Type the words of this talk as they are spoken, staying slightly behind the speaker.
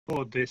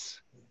record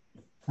this.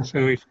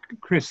 So if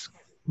Chris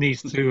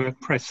needs to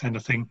press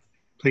anything,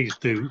 please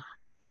do.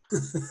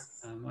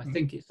 I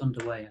think it's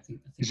underway. I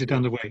think Is it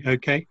underway?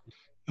 Okay.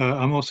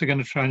 I'm also going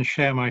to try and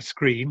share my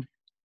screen.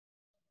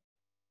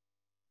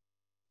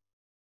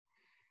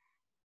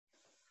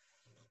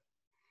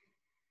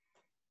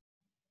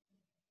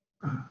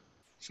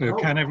 So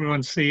can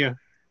everyone see a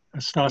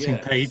starting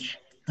page?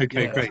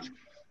 Okay, great.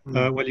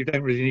 Well, you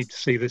don't really need to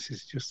see this.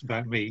 It's just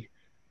about me.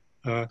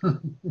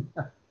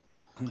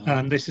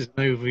 And this is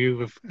an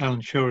overview of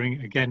Alan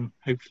Turing. Again,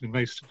 hopefully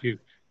most of you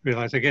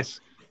realise. I guess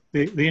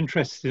the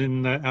interest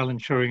in Alan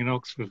Turing in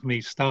Oxford for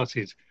me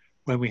started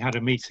when we had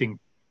a meeting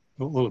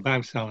all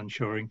about Alan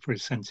Turing for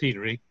his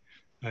centenary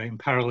in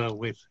parallel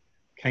with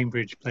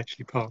Cambridge,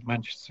 Bletchley Park,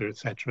 Manchester,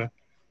 etc.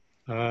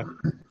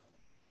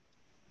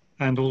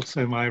 And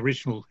also my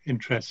original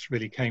interest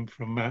really came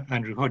from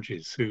Andrew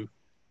Hodges, who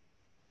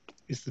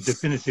is the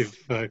definitive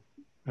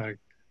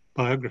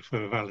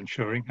biographer of Alan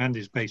Turing and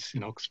is based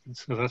in Oxford.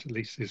 So that at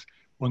least is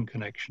one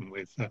connection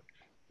with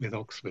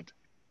Oxford.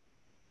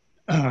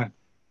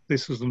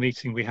 This was the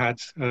meeting we had.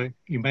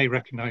 You may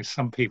recognise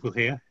some people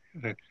here.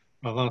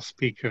 Our last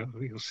speaker,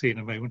 you'll see in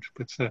a moment,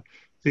 but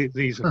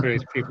these are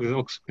various people with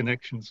Oxford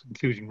connections,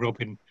 including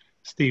Robin,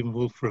 Stephen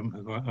Wolfram,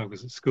 who I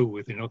was at school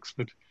with in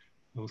Oxford,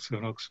 also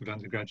an Oxford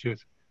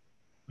undergraduate.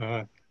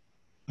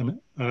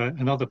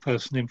 Another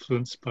person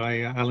influenced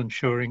by Alan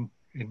Turing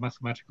in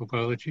mathematical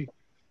biology.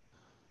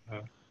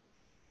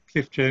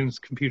 Cliff Jones,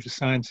 computer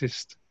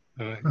scientist,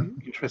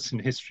 interested in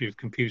the history of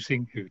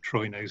computing, who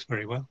Troy knows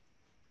very well.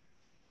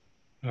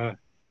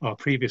 Our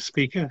previous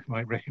speaker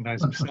might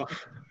recognise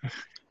himself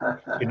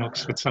in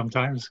Oxford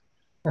sometimes,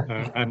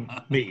 and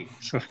me,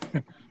 so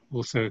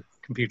also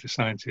computer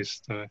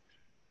scientist,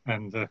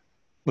 and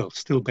well,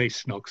 still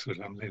based in Oxford.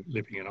 I'm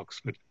living in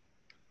Oxford.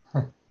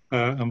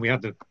 And we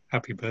had the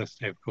happy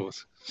birthday, of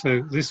course.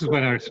 So this is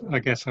when I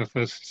guess I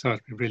first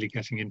started really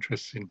getting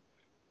interested in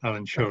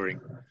Alan Turing.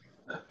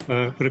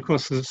 But of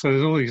course, there's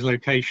all these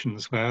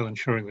locations where Alan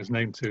Turing was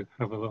known to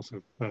have a lot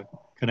of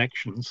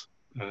connections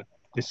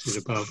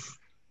listed above.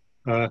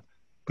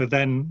 But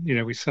then, you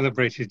know, we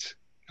celebrated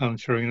Alan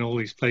Turing in all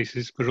these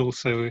places, but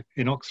also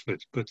in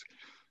Oxford. But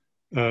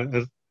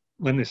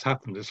when this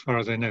happened, as far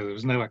as I know, there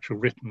was no actual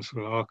written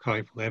sort of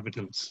archival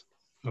evidence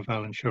of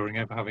Alan Turing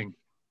ever having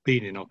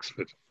been in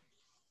Oxford.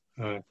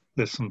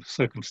 There's some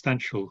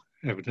circumstantial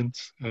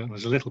evidence.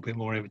 There's a little bit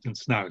more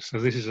evidence now. So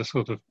this is a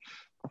sort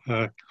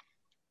of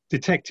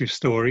detective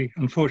story.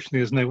 Unfortunately,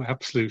 there's no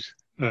absolute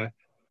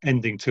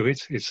ending to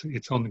it.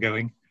 It's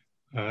ongoing,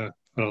 but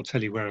I'll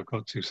tell you where I've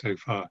got to so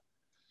far.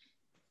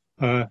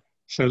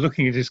 So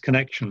looking at his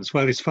connections,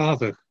 well, his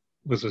father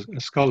was a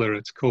scholar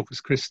at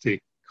Corpus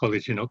Christi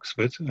College in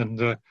Oxford,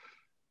 and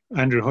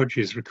Andrew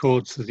Hodges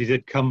records that he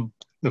did come,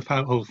 the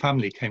whole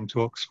family came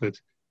to Oxford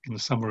in the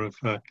summer of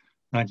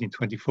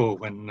 1924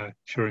 when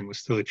Turing was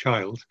still a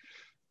child.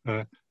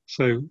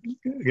 So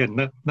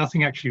again,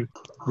 nothing actually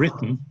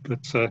written,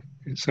 but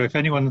so if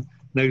anyone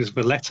knows of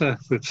a letter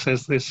that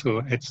says this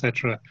or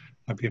etc.,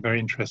 I'd be very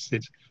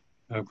interested.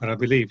 But I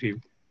believe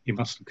he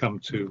must have come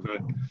to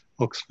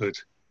Oxford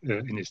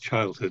in his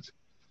childhood.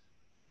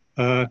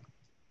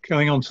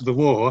 Going on to the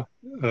war,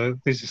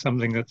 this is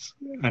something that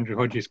Andrew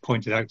Hodges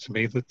pointed out to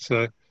me,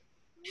 that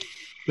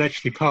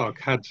Bletchley Park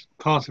had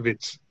part of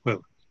its,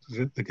 well,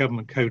 the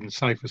government code and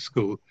cipher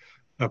school,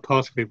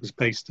 part of it was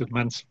based at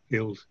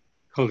Mansfield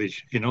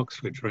College in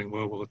Oxford during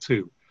World War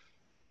II,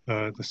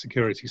 the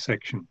security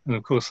section. And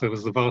of course, there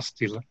was the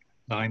Varsity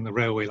line, the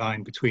railway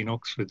line between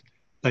Oxford,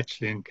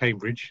 Bletchley and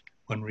Cambridge.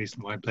 One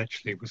reason why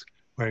Bletchley was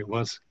where it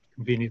was,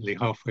 conveniently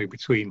halfway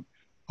between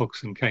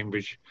Oxford and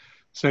Cambridge.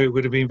 So it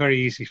would have been very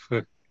easy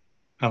for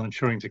Alan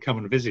Turing to come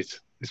and visit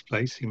this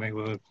place. He may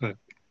well have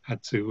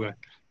had to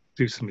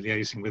do some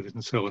liaising with it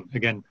and so on.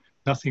 Again,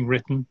 nothing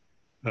written.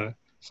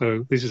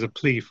 So this is a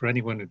plea for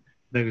anyone who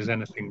knows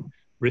anything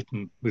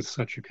written with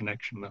such a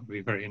connection. That would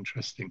be very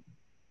interesting.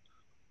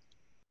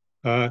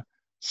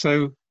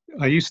 So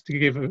I used to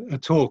give a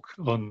talk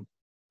on,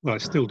 well, I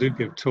still do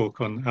give a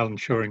talk on Alan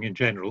Turing in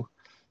general,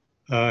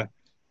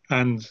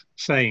 and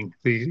saying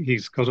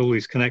he's got all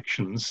these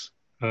connections,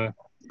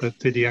 but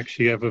did he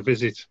actually ever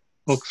visit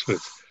Oxford?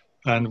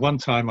 And one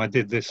time I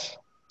did this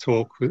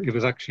talk, it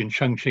was actually in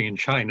Chongqing in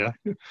China,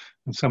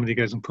 and somebody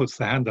goes and puts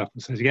their hand up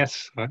and says,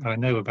 yes, I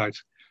know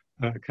about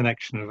a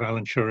connection of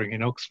Alan Turing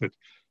in Oxford.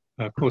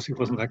 Of course, it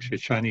wasn't actually a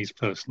Chinese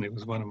person. It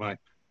was one of my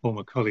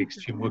former colleagues,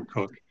 Jim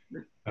Woodcock,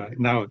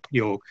 now at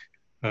York,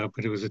 but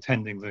he was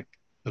attending the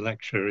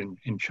lecture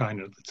in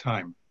China at the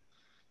time.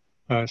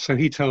 So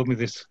he told me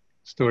this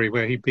story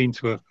where he'd been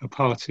to a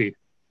party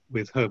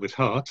with Herbert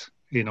Hart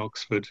in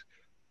Oxford,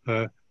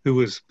 who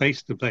was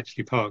based at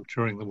Bletchley Park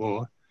during the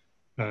war.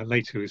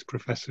 Later, he was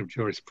professor of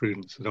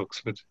jurisprudence at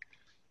Oxford.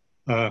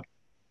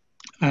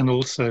 And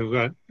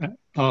also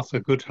Arthur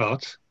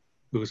Goodhart,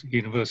 who was at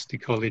University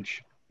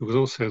College, who was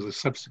also the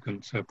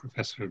subsequent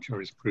professor of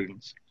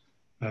jurisprudence,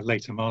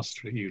 later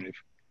master at UNIV.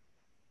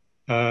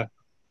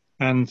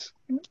 And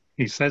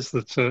he says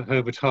that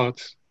Herbert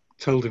Hart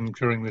told him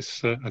during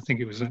this, I think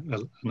it was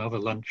another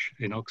lunch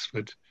in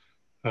Oxford,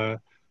 that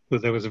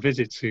there was a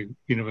visit to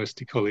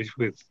University College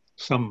with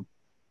some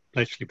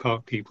Bletchley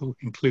Park people,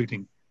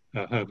 including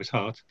Herbert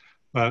Hart,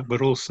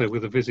 but also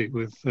with a visit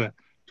with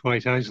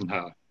Dwight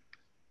Eisenhower.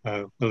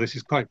 Well, this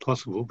is quite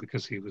possible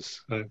because he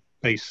was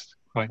based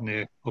quite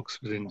near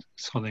Oxford in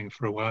Sonning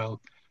for a while,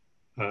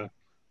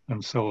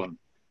 and so on.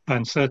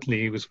 And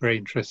certainly he was very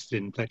interested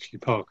in Bletchley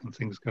Park and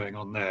things going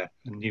on there,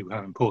 and knew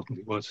how important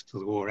it was to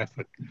the war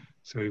effort.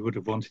 So he would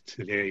have wanted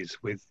to liaise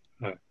with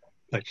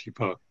Bletchley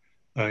Park.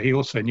 He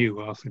also knew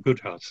Arthur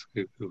Goodhart,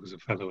 who was a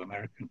fellow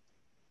American.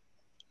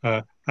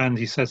 And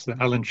he says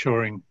that Alan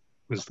Turing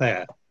was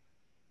there.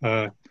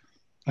 I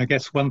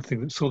guess one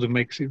thing that sort of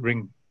makes it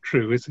ring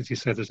true is that he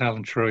said that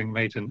Alan Turing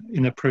made an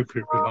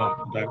inappropriate remark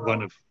about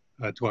one of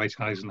Dwight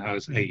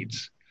Eisenhower's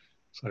aides.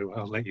 So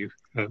I'll let you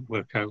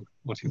work out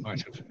what he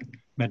might have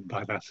meant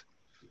by that.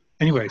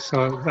 Anyway,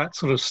 so that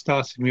sort of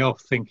started me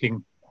off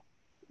thinking,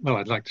 well,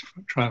 I'd like to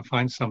try and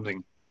find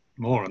something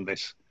more on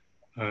this.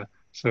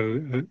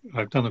 So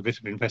I've done a bit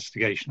of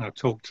investigation. I've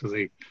talked to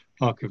the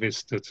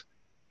archivist at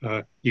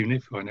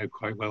UNIF, who I know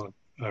quite well,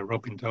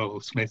 Robin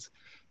Darwell-Smith.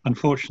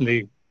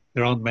 Unfortunately,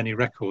 there aren't many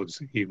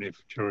records at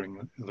UNIF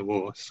during the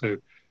war, so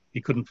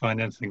he couldn't find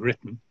anything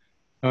written.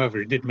 However,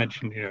 he did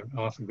mention,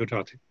 Arthur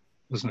Goodhart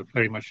was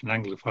very much an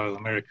Anglophile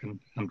American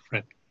and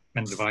friend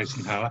of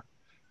Eisenhower.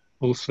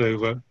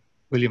 Also,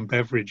 William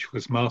Beveridge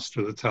was master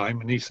at the time,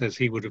 and he says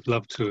he would have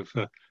loved to have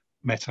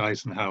met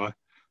Eisenhower.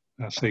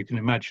 So you can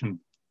imagine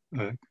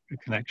a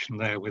connection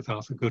there with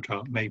Arthur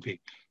Goodhart, maybe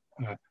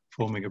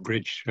forming a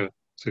bridge to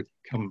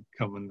come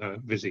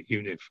and visit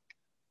UNIF.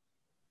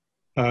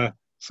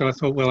 So I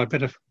thought, well, I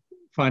better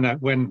find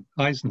out when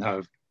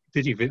Eisenhower,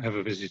 did he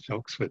ever visit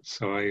Oxford?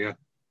 So I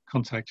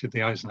contacted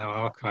the Eisenhower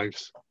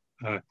archives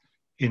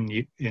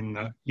in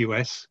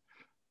US,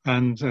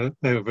 and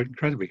they were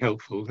incredibly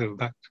helpful. They were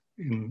back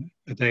in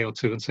a day or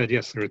two and said,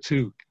 yes, there are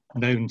 2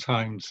 known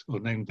times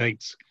or known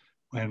dates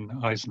when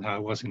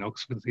Eisenhower was in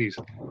Oxford. These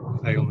are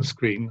on the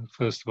screen,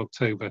 1st of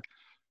October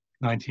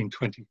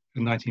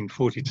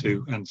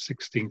 1942 and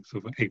 16th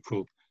of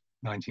April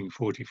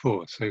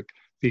 1944. So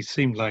these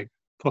seem like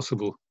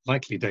possible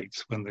likely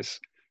dates when this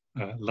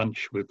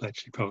lunch with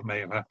Bletchley Park may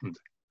have happened.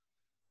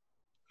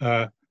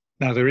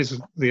 Now there is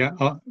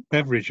the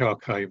Beveridge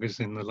archive is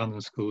in the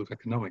London School of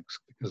Economics,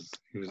 because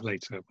he was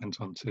later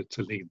went on to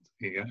lead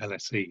the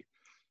LSE.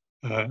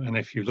 And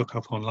if you look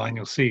up online,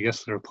 you'll see,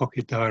 yes, there are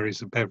pocket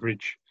diaries of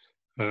Beveridge.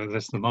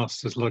 There's the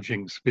Master's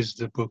Lodgings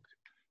visitor book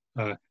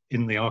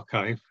in the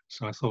archive.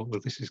 So I thought, well,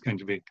 this is going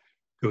to be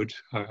good.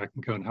 I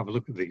can go and have a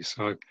look at these.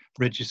 So I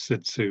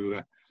registered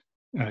to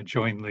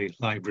join the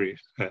library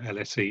at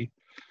LSE.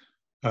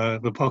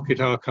 The pocket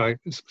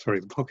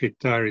the pocket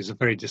diaries are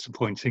very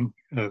disappointing.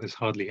 There's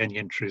hardly any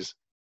entries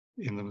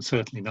in them,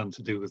 certainly none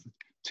to do with the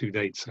 2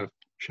 dates I've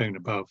shown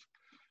above.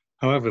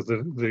 However,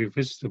 the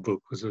visitor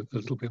book was a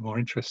little bit more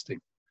interesting.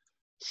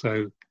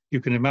 So you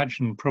can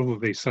imagine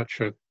probably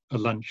such a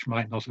lunch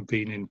might not have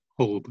been in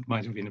Hull, but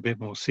might have been a bit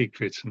more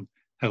secret and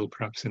held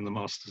perhaps in the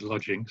Master's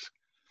Lodgings.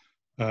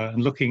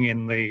 And looking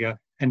in the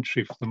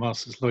entry for the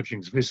Master's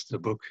Lodgings visitor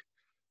book,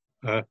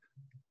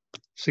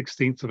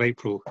 16th of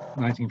April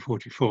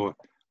 1944,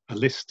 a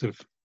list of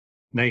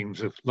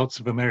names of lots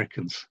of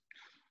Americans.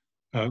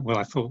 Well,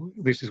 I thought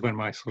this is when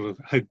my sort of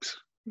hopes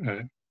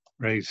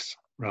raised,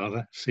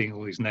 rather, seeing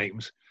all these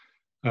names.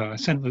 I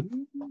sent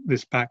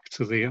this back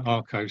to the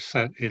archives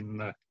set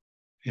in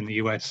the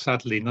US.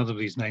 Sadly, none of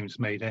these names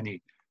made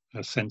any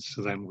sense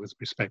to them with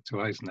respect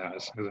to Eisenhower,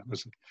 so that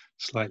was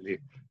slightly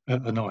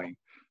annoying.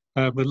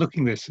 But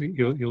looking at this,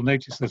 you'll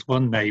notice there's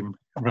one name,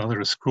 rather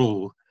a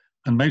scrawl,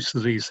 and most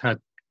of these had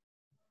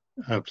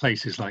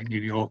places like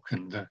New York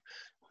and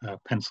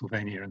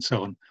Pennsylvania and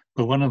so on.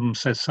 But one of them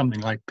says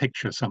something like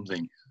picture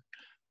something.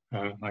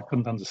 I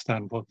couldn't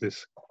understand what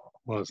this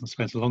was and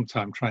spent a long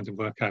time trying to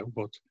work out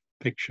what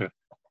picture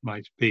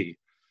might be.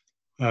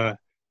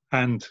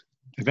 And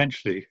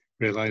eventually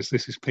realized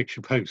this is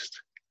Picture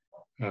Post.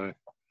 And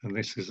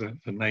this is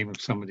a name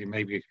of somebody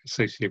maybe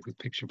associated with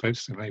Picture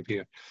Post, or maybe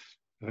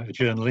a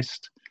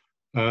journalist.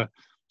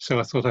 So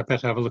I thought I'd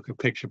better have a look at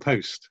Picture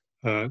Post.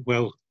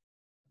 Well,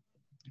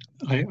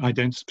 I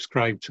don't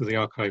subscribe to the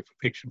archive for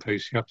Picture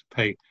Post. You have to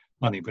pay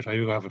money, but I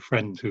do have a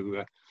friend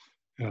who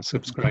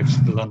subscribes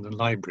to the London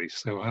Library.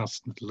 So I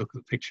asked him to look at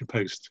the Picture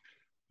Post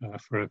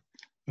for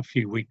a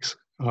few weeks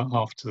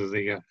after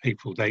the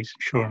April date.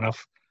 Sure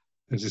enough,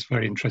 there's this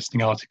very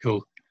interesting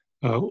article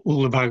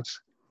all about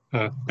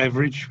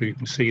Beveridge, who you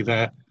can see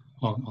there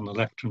on the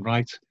left and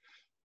right.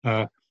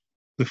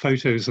 The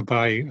photos are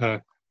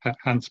by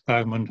Hans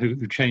Baumann,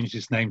 who changed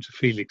his name to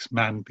Felix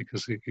Mann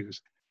because he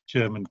was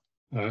German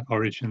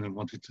origin and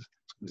wanted to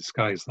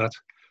disguise that.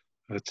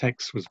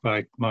 Text was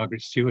by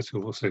Margaret Stewart,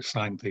 who also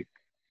signed the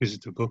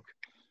visitor book.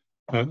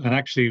 And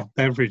actually,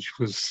 Beveridge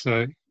was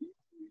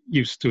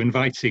used to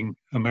inviting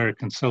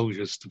American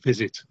soldiers to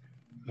visit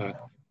the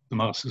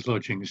Master's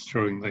Lodgings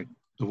during the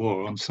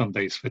war on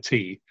Sundays for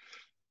tea.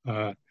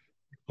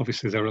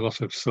 obviously there were a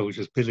lot of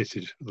soldiers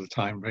billeted at the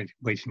time,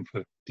 waiting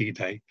for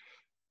D-Day.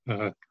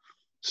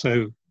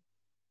 So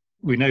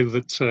we know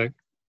that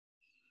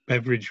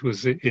Beveridge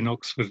was in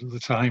Oxford at the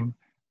time.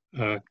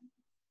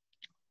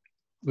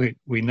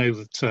 We know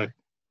that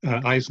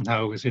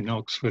Eisenhower was in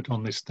Oxford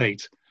on this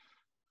date.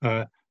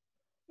 I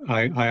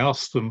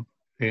asked them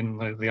in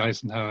the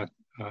Eisenhower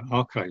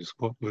archives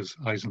what was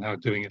Eisenhower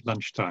doing at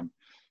lunchtime.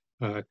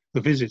 The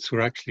visits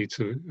were actually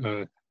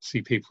to see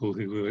people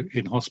who were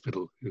in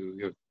hospital,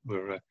 who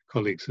were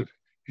colleagues of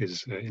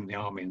his in the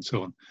army and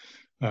so on.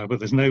 But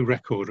there's no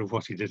record of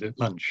what he did at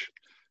lunch.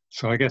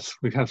 So I guess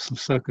we have some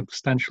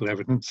circumstantial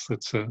evidence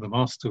that the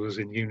master was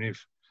in Univ,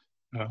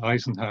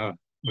 Eisenhower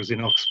was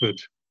in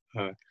Oxford.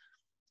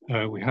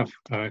 We have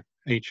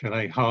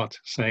HLA Hart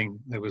saying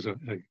there was a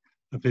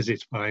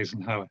visit by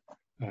Eisenhower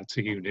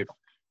to Univ.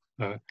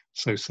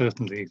 So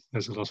certainly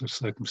there's a lot of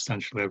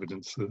circumstantial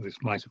evidence that this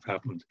might have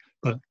happened,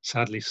 but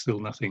sadly still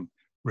nothing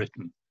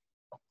written.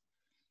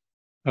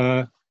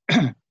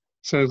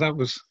 So that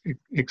was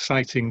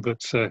exciting,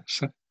 but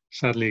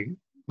sadly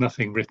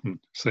nothing written.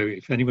 So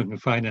if anyone can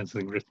find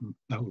anything written,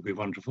 that would be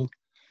wonderful.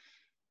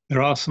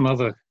 There are some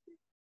other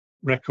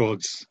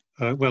records,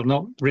 well,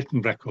 not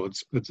written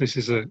records, but this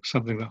is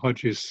something that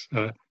Hodges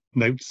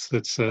notes,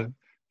 that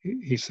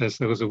he says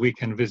there was a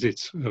weekend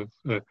visit of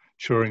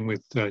Turing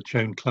with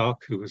Joan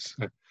Clark, who was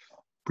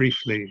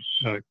briefly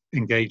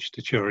engaged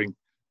to Turing.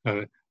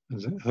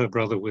 Her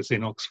brother was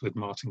in Oxford,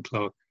 Martin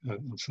Clark,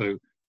 and so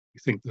we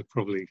think that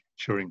probably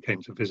Turing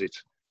came to visit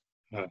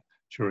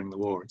during the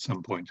war at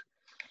some point.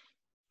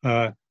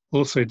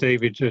 Also,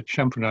 David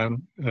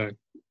Champernowne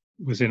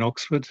was in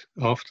Oxford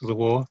after the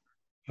war.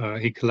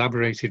 He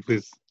collaborated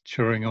with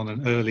Turing on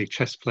an early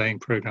chess-playing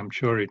program,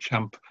 Turing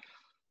Champ.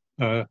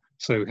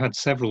 So had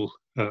several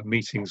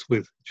meetings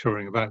with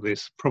Turing about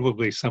this.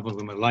 Probably some of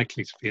them are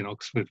likely to be in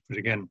Oxford, but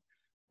again,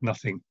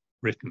 nothing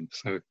written.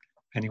 So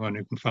anyone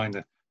who can find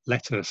a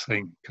letter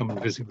saying, come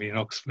and visit me in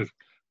Oxford,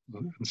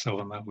 and so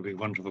on, that would be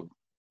wonderful.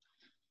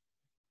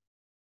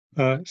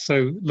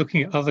 So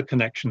looking at other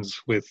connections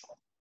with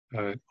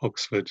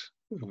Oxford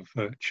of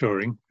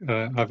Turing,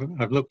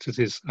 I've looked at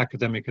his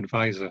academic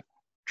advisor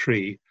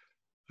tree,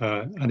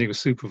 and he was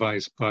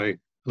supervised by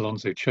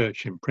Alonzo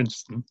Church in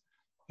Princeton.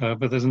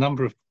 But there's a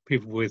number of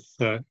people with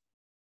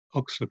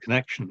Oxford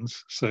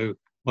connections. So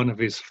one of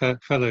his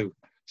fellow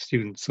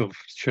students of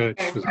Church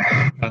was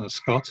Anna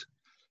Scott,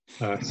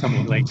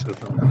 somewhat later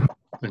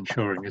than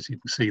Turing, as you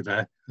can see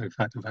there. In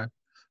fact, about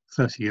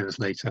 30 years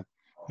later.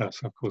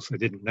 So of course they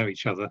didn't know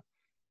each other.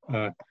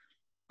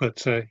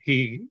 But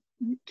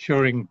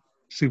Turing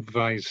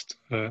supervised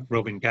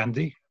Robin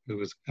Gandy, who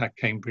was at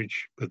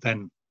Cambridge, but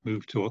then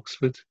moved to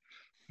Oxford.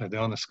 The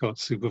Anna Scott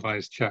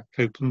supervised Jack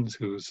Copeland,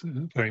 who was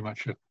very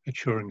much a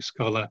Turing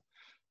scholar,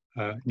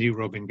 knew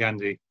Robin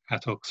Gandy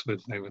at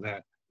Oxford. They were there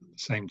at the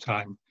same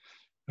time.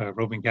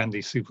 Robin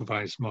Gandy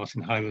supervised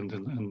Martin Hyland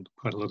and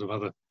quite a lot of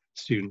other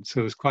students.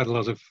 So there's quite a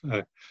lot of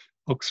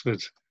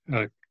Oxford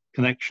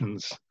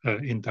connections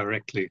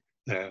indirectly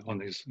there on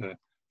his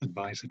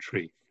advisor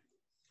tree.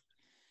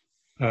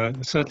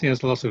 Certainly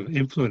has a lot of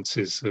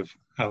influences of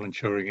Alan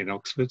Turing in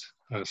Oxford.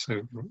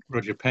 So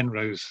Roger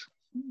Penrose,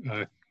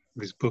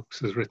 his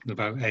books, has written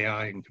about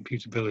AI and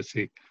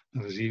computability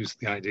and has used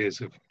the ideas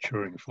of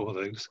Turing for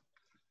those.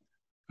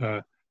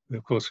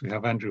 Of course, we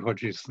have Andrew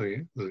Hodges,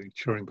 the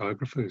Turing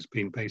biographer, who's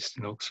been based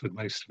in Oxford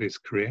most of his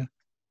career.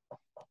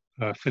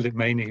 Philip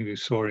Maney, who you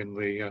saw in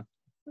the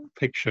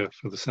picture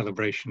for the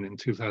celebration in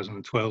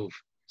 2012,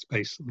 is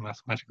based at the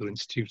Mathematical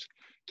Institute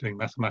doing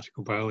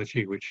mathematical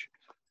biology, which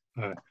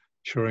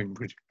Turing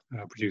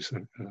produced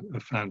a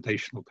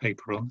foundational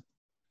paper on.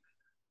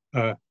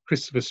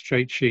 Christopher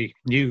Strachey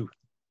knew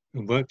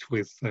and worked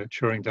with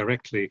Turing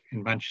directly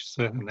in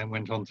Manchester, and then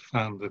went on to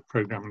found the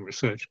Programming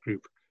Research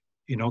Group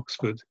in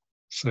Oxford.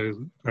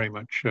 So very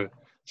much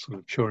sort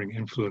of Turing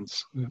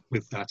influence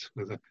with that,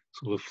 with a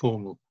sort of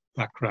formal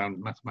background,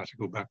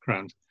 mathematical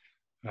background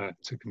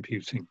to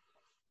computing.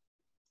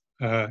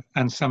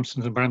 And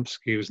Samson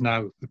Abramsky, who is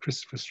now the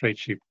Christopher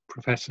Strachey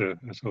Professor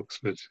at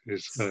Oxford,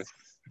 is a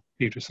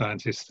computer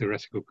scientist,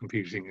 theoretical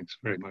computing, is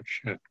very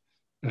much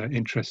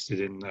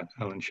interested in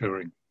Alan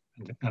Turing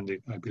and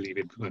I believe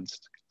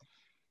influenced.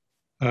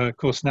 Of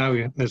course,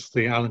 now there's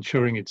the Alan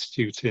Turing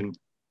Institute in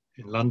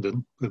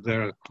London, but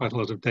there are quite a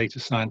lot of data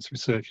science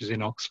researchers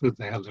in Oxford.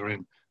 They have their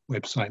own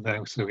website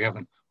there, so we have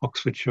an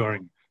Oxford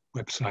Turing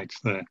website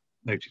there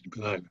noted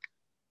below.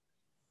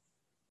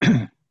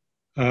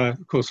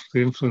 Of course,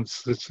 the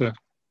influence that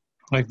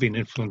I've been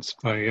influenced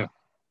by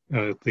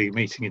the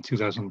meeting in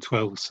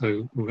 2012,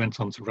 so we went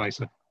on to write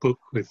a book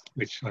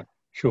which I'm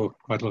sure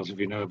quite a lot of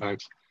you know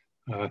about,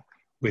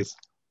 with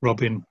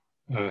Robin,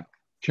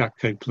 Jack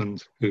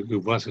Copeland, who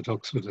was at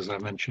Oxford, as I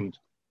mentioned,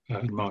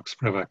 and Mark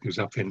Sprevak, who's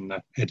up in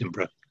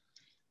Edinburgh.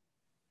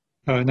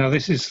 Now,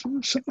 this is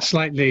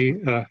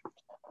slightly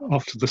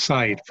off to the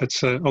side, but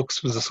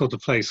Oxford's the sort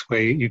of place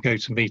where you go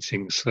to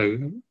meetings. So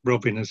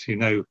Robin, as you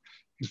know,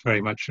 is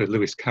very much a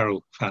Lewis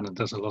Carroll fan and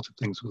does a lot of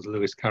things with the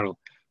Lewis Carroll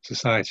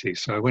Society.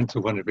 So I went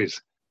to one of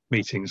his meetings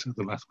meetings at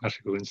the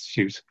Mathematical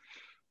Institute.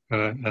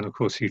 And of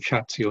course, you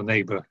chat to your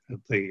neighbour at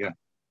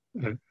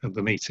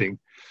the meeting.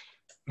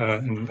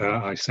 And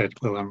I said,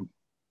 well, I'm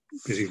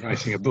busy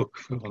writing a book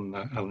on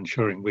Alan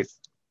Turing with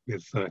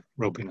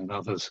Robin and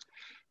others.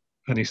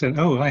 And he said,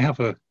 oh, I have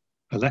a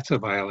letter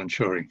by Alan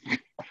Turing.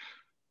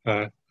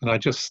 And I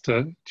just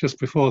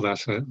before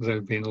that, there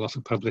had been a lot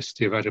of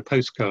publicity about a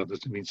postcard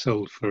that had been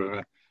sold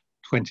for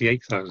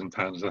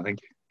 £28,000, I think.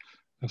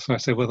 So I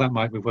said, well, that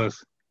might be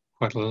worth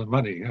quite a lot of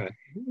money,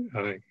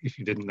 if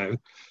you didn't know.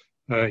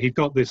 He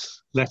got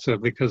this letter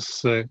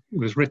because it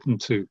was written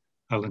to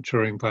Alan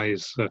Turing by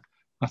his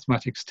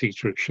mathematics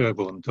teacher at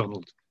Sherborne,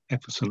 Donald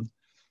Epperson,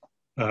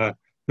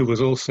 who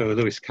was also a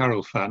Lewis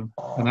Carroll fan.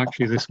 And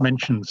actually this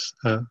mentions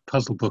a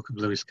puzzle book of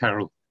Lewis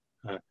Carroll,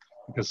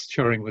 because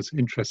Turing was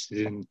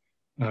interested in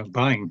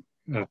buying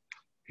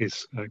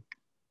his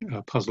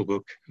puzzle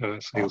book. So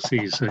you'll see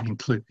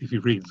if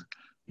you read,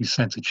 he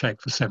sent a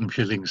check for 7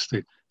 shillings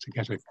to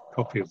get a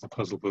copy of the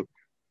puzzle book.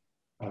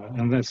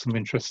 And there's some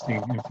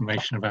interesting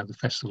information about the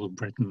Festival of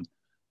Britain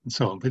and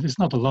so on. But it's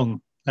not a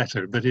long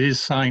letter, but it is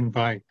signed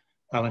by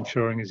Alan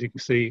Turing, as you can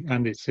see,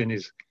 and it's in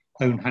his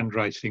own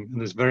handwriting. And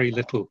there's very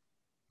little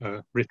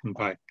written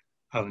by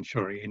Alan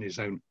Turing in his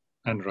own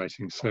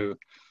handwriting. So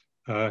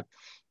not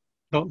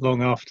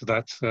long after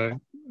that,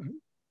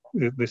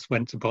 this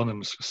went to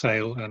Bonhams for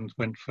sale and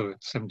went for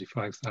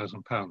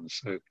 £75,000.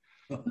 So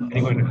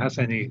anyone who has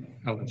any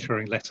Alan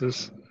Turing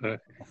letters,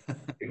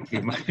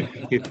 you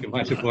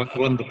might have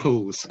won the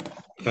pools.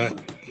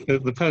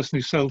 The person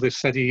who sold this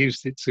said he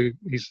used it to,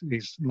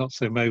 he's not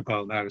so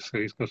mobile now, so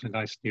he's got a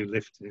nice new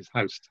lift in his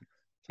house to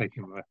take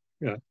him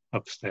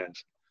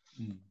upstairs.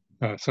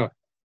 So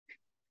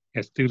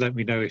yes, do let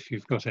me know if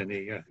you've got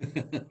any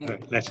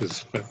letters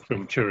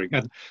from Turing.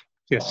 And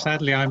yes,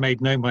 sadly, I made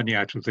no money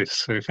out of this.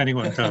 So if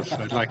anyone does,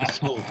 I'd like a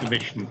small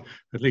commission,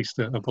 at least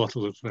a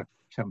bottle of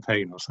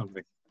champagne or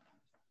something.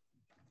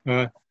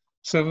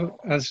 So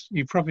as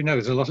you probably know,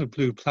 there's a lot of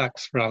blue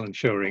plaques for Alan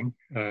Turing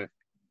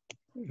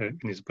in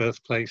his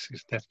birthplace,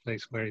 his death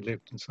place, where he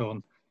lived and so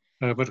on.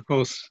 But of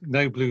course,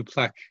 no blue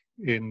plaque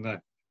in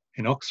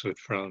Oxford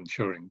for Alan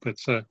Turing. But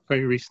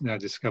very recently I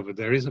discovered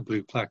there is a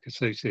blue plaque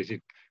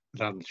associated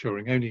with Alan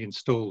Turing, only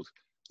installed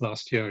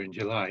last year in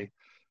July.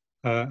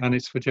 And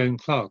it's for Joan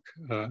Clark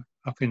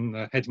up in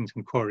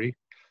Headington Quarry.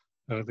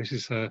 This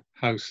is her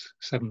house,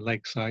 7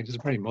 Lakeside. It's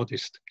a very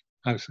modest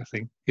house, I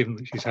think, given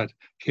that she's had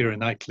Keira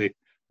Knightley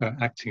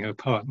acting her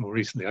part more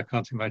recently. I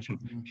can't imagine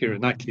Keira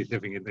Knightley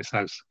living in this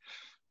house.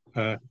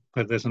 But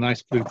there's a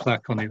nice blue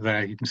plaque on it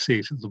there. You can see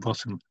it at the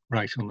bottom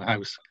right on the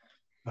house.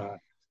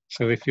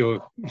 So if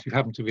you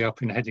happen to be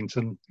up in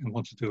Headington and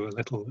want to do a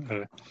little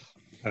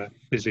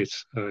visit,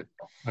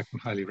 I can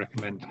highly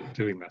recommend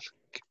doing that.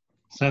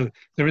 So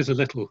there is a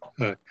little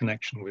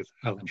connection with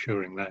Alan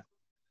Turing there.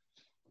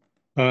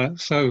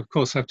 So of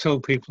course I've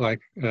told people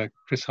like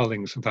Chris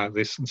Hollings about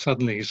this, and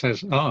suddenly he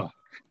says, I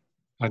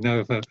know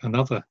of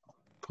another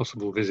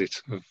possible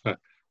visit of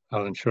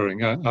Alan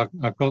Turing.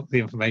 I've got the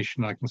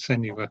information, I can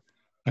send you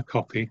a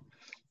copy.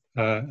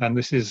 And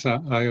this is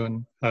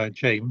Ion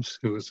James,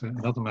 who was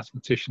another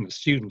mathematician, a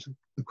student at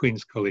the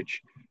Queen's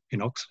College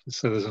in Oxford.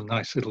 So there's a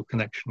nice little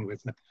connection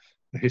with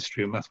the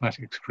History of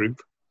Mathematics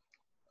group.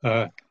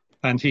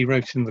 And he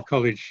wrote in the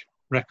college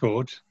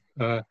record,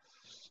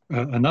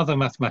 another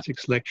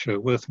mathematics lecture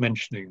worth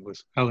mentioning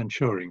was Alan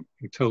Turing,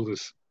 who told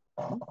us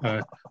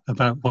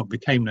about what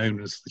became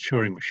known as the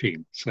Turing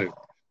machine. So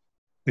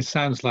it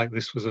sounds like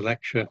this was a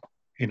lecture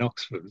in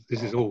Oxford.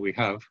 This is all we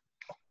have.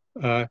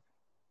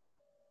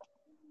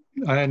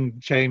 Ian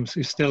James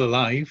is still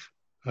alive.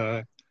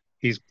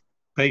 He's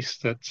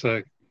based at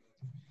St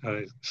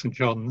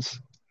John's.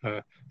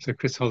 So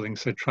Chris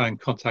Hollings said, try and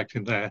contact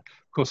him there.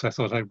 Of course, I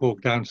thought I'd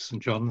walk down to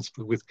St John's,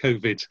 but with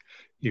COVID,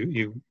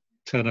 you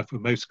turn up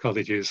at most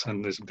colleges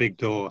and there's a big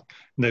door,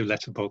 no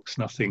letterbox,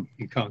 nothing,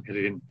 you can't get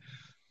in.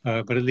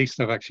 But at least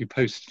I've actually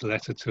posted a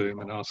letter to him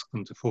and asked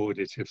them to forward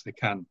it if they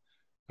can.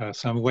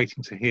 So I'm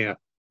waiting to hear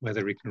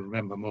whether he can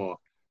remember more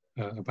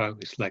about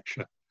this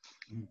lecture.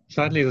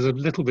 Sadly, there's a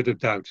little bit of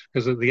doubt,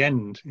 because at the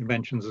end, he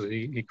mentions that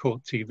he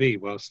caught TB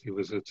whilst he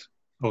was at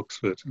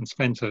Oxford and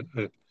spent a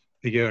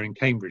year in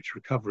Cambridge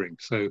recovering.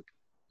 So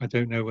I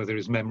don't know whether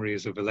his memory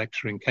is of a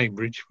lecture in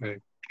Cambridge, where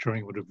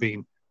Turing would have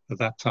been at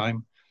that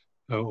time,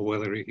 or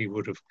whether he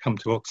would have come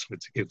to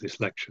Oxford to give this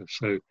lecture.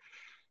 So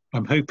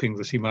I'm hoping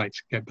that he might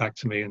get back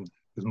to me and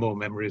with more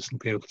memories and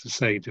be able to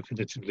say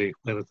definitively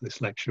whether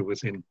this lecture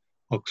was in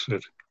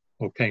Oxford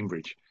or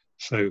Cambridge.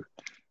 So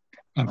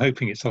I'm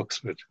hoping it's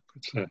Oxford,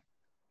 but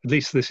at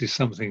least this is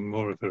something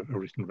more of a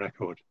written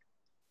record.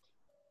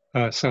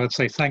 So I'd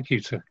say thank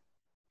you to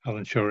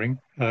Alan Turing.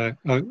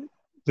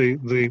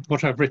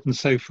 What I've written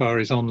so far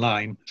is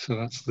online, so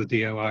that's the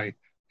DOI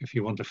if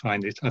you want to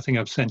find it. I think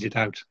I've sent it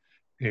out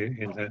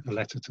in a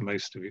letter to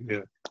most of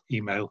you,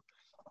 email.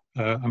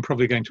 I'm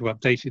probably going to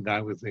update it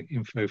now with the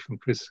info from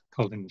Chris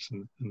Collins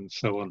and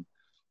so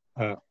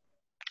on.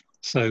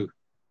 So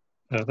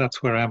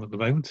that's where I am at the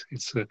moment.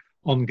 It's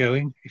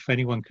ongoing. If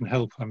anyone can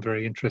help, I'm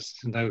very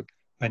interested to know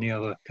any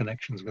other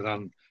connections with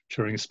Alan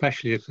Turing,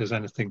 especially if there's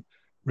anything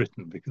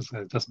written, because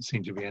there doesn't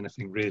seem to be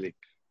anything really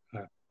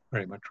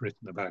very much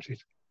written about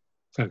it.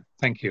 So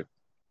thank you.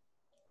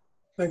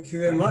 Thank you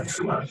very much.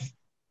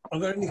 Are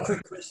there any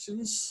quick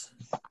questions?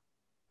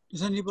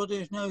 Does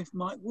anybody know if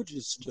Mike Wood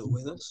is still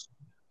with us?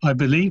 I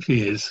believe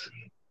he is,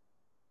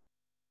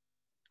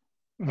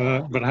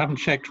 but I haven't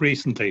checked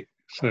recently.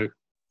 So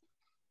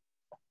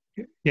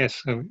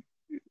yes,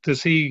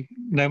 does he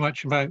know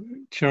much about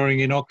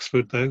Turing in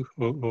Oxford though,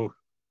 or?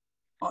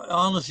 I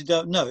honestly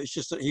don't know. It's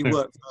just that he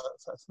worked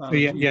for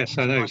yeah, yes,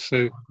 I know.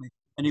 So,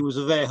 and he was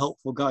a very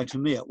helpful guy to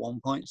me at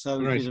one point.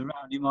 So right. if he's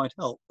around, he might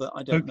help. But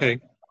I don't know.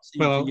 Okay.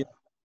 Well,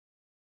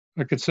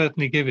 I could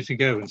certainly give it a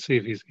go and see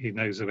if he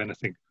knows of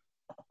anything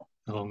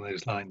along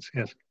those lines.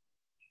 Yes.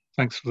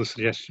 Thanks for the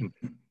suggestion.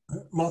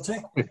 Marty?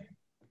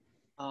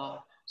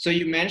 So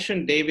you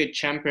mentioned David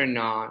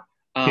Champernon.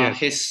 Yes.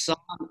 His son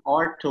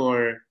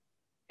Arthur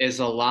is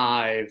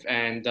alive,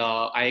 and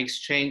I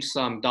exchanged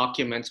some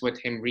documents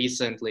with him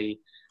recently.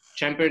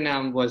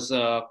 Champernon was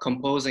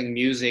composing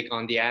music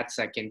on the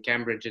ATSEC in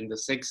Cambridge in the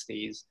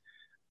 60s,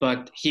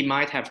 but he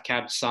might have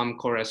kept some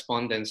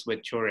correspondence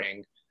with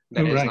Turing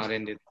that is not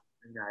in the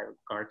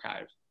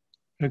archive.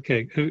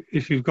 Okay,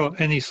 if you've got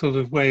any sort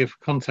of way of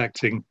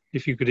contacting,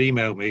 if you could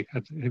email me,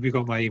 have you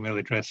got my email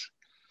address?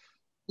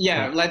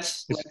 Yeah,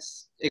 let's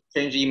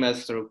exchange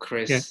emails through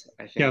Chris. Yeah,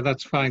 I think. yeah,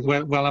 that's fine.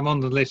 Well, I'm on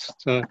the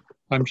list.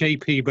 I'm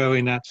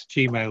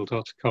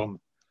jpbowen@gmail.com.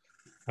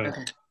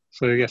 Okay.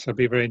 So yes, I'd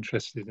be very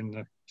interested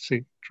in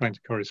trying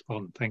to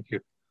correspond. Thank you.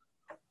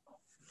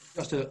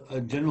 Just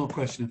a general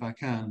question, if I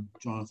can,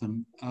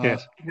 Jonathan.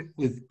 Yes.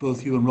 With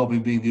both you and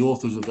Robin being the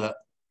authors of that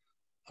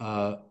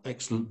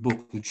excellent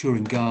book, The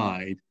Turing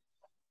Guide,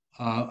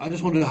 I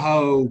just wonder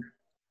how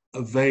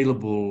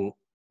available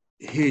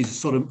his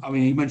sort of, I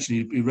mean, he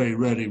mentioned he very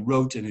rarely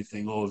wrote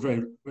anything, or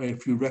very, very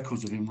few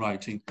records of him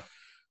writing.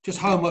 Just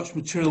how much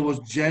material was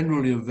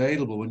generally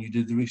available when you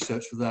did the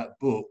research for that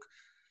book?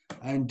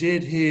 And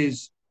did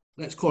his,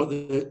 let's call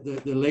it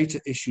the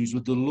later issues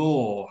with the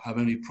law, have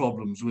any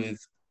problems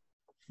with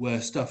where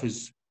stuff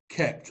is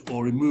kept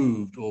or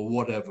removed or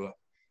whatever?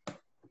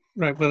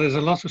 Right, well, there's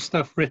a lot of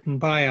stuff written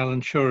by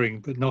Alan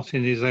Turing, but not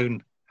in his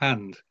own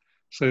hand.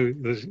 So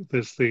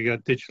there's the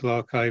digital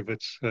archive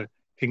at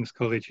King's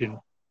College in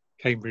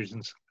Cambridge,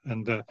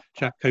 and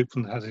Jack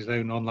Copeland has his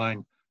own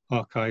online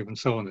archive and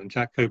so on. And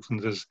Jack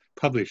Copeland has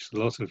published a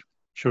lot of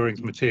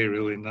Turing's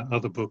material in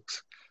other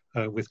books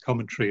with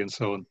commentary and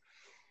so on.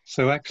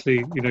 So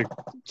actually, you know,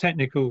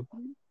 technical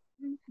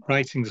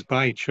writings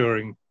by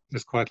Turing,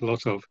 there's quite a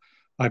lot of.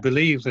 I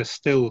believe there's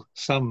still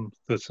some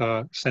that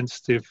are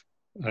sensitive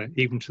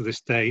even to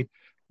this day.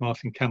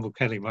 Martin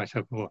Campbell-Kelly might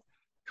have more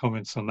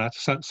comments on that.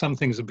 So, some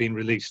things have been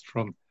released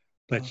from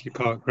Bletchley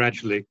Park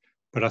gradually,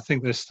 but I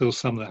think there's still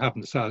some that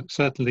haven't. So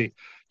certainly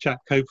Jack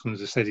Copeland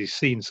has said he's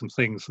seen some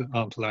things that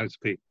aren't allowed to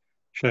be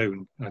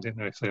shown. I don't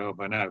know if they are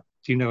by now.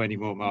 Do you know any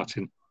more,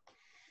 Martin?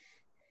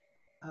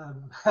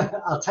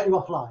 I'll tell you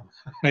offline.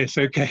 It's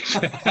okay.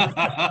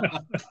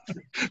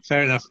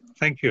 Fair enough.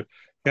 Thank you.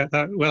 Yeah,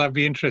 well, I'd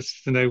be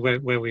interested to know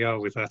where we are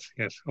with that.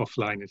 Yes,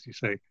 offline, as you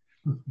say.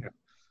 Yeah.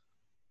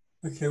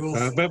 Okay,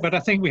 well, but I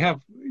think we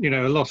have, you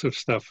know, a lot of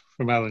stuff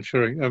from Alan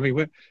Turing. I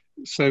mean,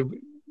 so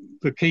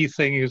the key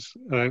thing is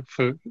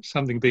for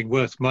something being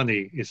worth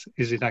money is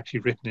it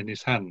actually written in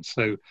his hand?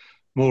 So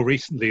more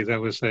recently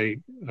there was a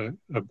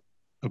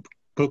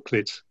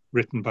booklet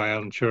written by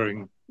Alan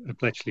Turing at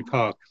Bletchley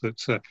Park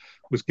that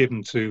was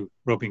given to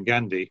Robin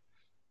Gandy,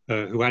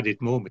 who added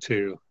more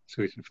material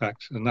to it, in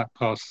fact, and that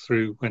passed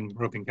through when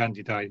Robin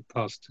Gandy died,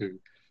 passed to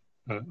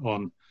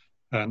on,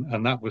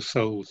 and that was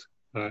sold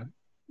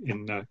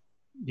in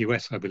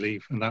US, I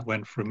believe, and that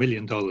went for $1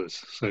 million.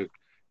 So,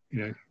 you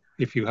know,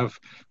 if you have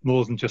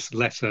more than just a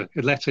letter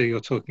you're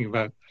talking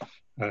about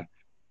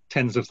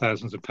tens of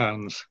thousands of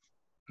pounds.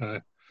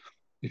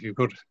 If you've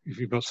got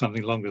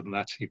something longer than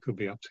that, you could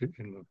be up to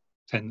in the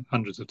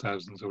hundreds of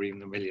thousands or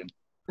even $1 million.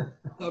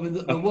 I mean,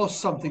 there was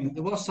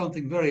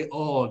something very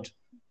odd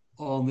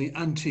on the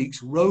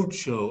Antiques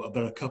Roadshow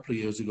about a couple of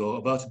years ago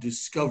about a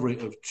discovery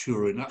of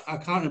Turing. I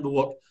can't remember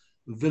what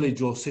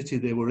village or city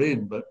they were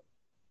in, but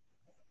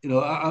you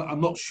know,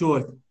 I'm not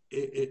sure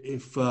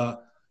if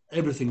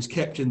everything's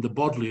kept in the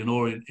Bodleian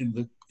or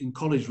in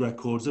college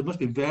records. There must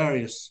be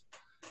various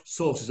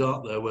sources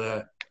out there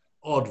where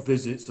odd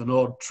visits and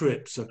odd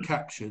trips are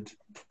captured.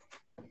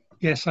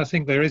 Yes, I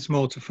think there is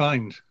more to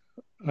find.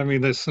 I mean,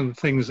 there's some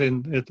things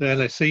at the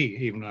LSE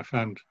even. I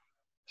found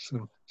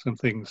some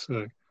things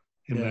in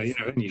there, you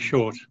know, only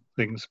short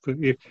things. But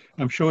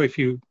I'm sure if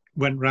you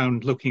went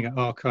round looking at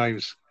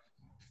archives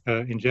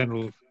in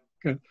general,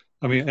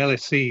 I mean,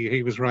 LSE,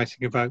 he was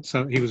writing about,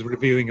 so he was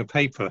reviewing a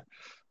paper.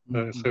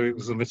 So it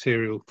was the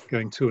material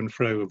going to and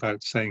fro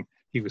about saying,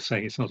 he was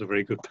saying it's not a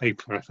very good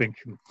paper, I think,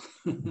 and,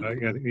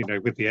 you know,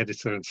 with the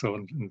editor and so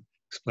on, and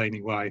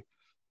explaining why.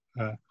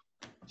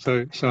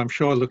 So I'm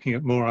sure looking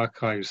at more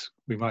archives,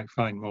 we might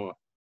find more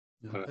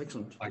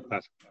excellent. like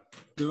that.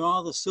 there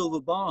are the silver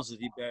bars that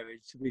he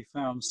buried to be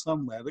found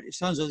somewhere, but it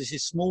sounds like this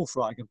is small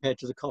fry compared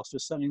to the cost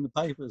of sending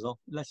the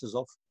letters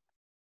off.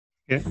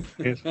 Yeah,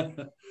 yes.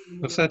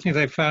 Well, certainly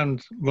they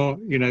found more.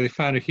 They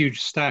found a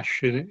huge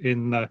stash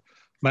in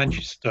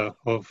Manchester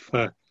of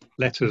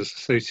letters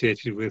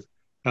associated with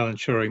Alan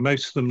Turing.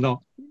 Most of them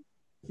not,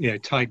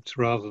 typed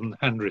rather than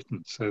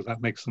handwritten, so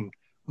that makes them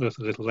worth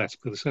a little less.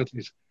 But there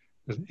certainly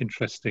is an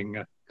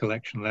interesting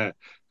collection there.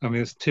 I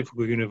mean, it's a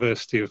typical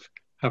university of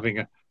having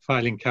a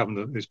filing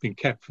cabinet that's been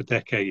kept for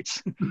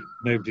decades,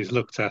 nobody's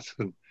looked at,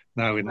 and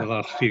now in the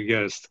last few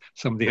years,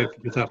 somebody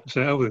opened it up and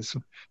said, "Oh, there's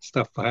some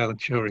stuff by Alan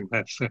Turing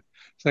there." So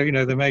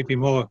there may be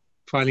more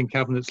filing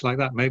cabinets like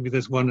that. Maybe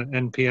there's one at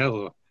NPL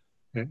or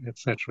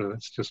etc.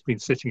 That's just been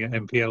sitting at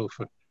NPL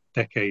for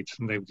decades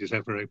and nobody's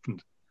ever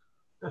opened.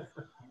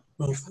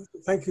 Well,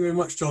 thank you very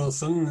much,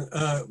 Jonathan.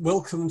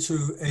 Welcome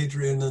to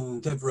Adrian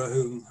and Deborah,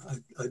 whom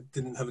I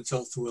didn't have a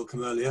chance to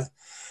welcome earlier.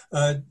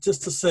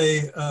 Just to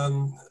say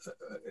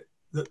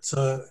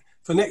that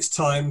for next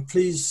time,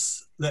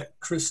 please let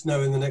Chris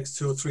know in the next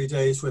 2 or 3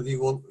 days whether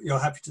you're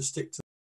happy to stick to